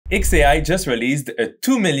XAI just released a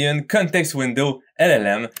 2 million context window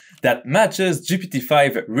LLM that matches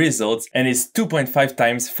GPT-5 results and is 2.5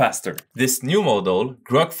 times faster. This new model,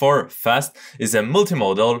 Grok 4 Fast, is a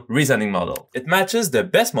multimodal reasoning model. It matches the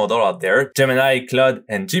best model out there, Gemini, Claude,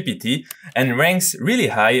 and GPT, and ranks really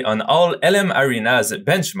high on all LMArena's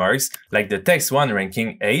benchmarks, like the text one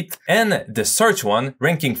ranking 8 and the search one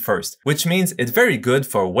ranking 1st, which means it's very good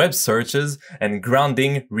for web searches and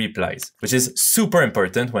grounding replies, which is super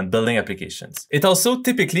important when building applications. It also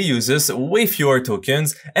typically uses way fewer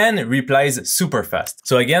tokens and replies super fast.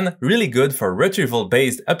 So again, really good for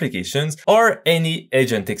retrieval-based applications or any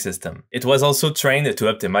agentic system. It was also trained to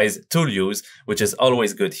optimize tool use, which is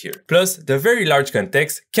always good here. Plus, the very large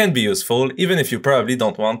context can be useful even if you probably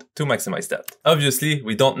don't want to maximize that. Obviously,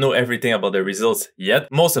 we don't know everything about the results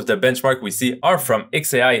yet. Most of the benchmarks we see are from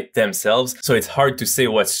XAI themselves, so it's hard to say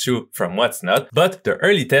what's true from what's not, but the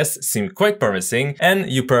early tests seem quite promising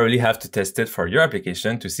and you probably have to test it for your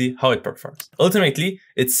application to see how it performs. Ultimately,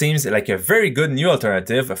 it seems like a very good new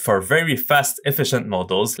alternative for very fast, efficient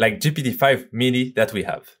models like GPT-5 Mini that we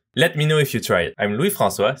have. Let me know if you try it. I'm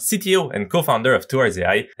Louis-François, CTO and co-founder of Towards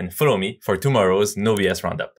AI, and follow me for tomorrow's No BS Roundup.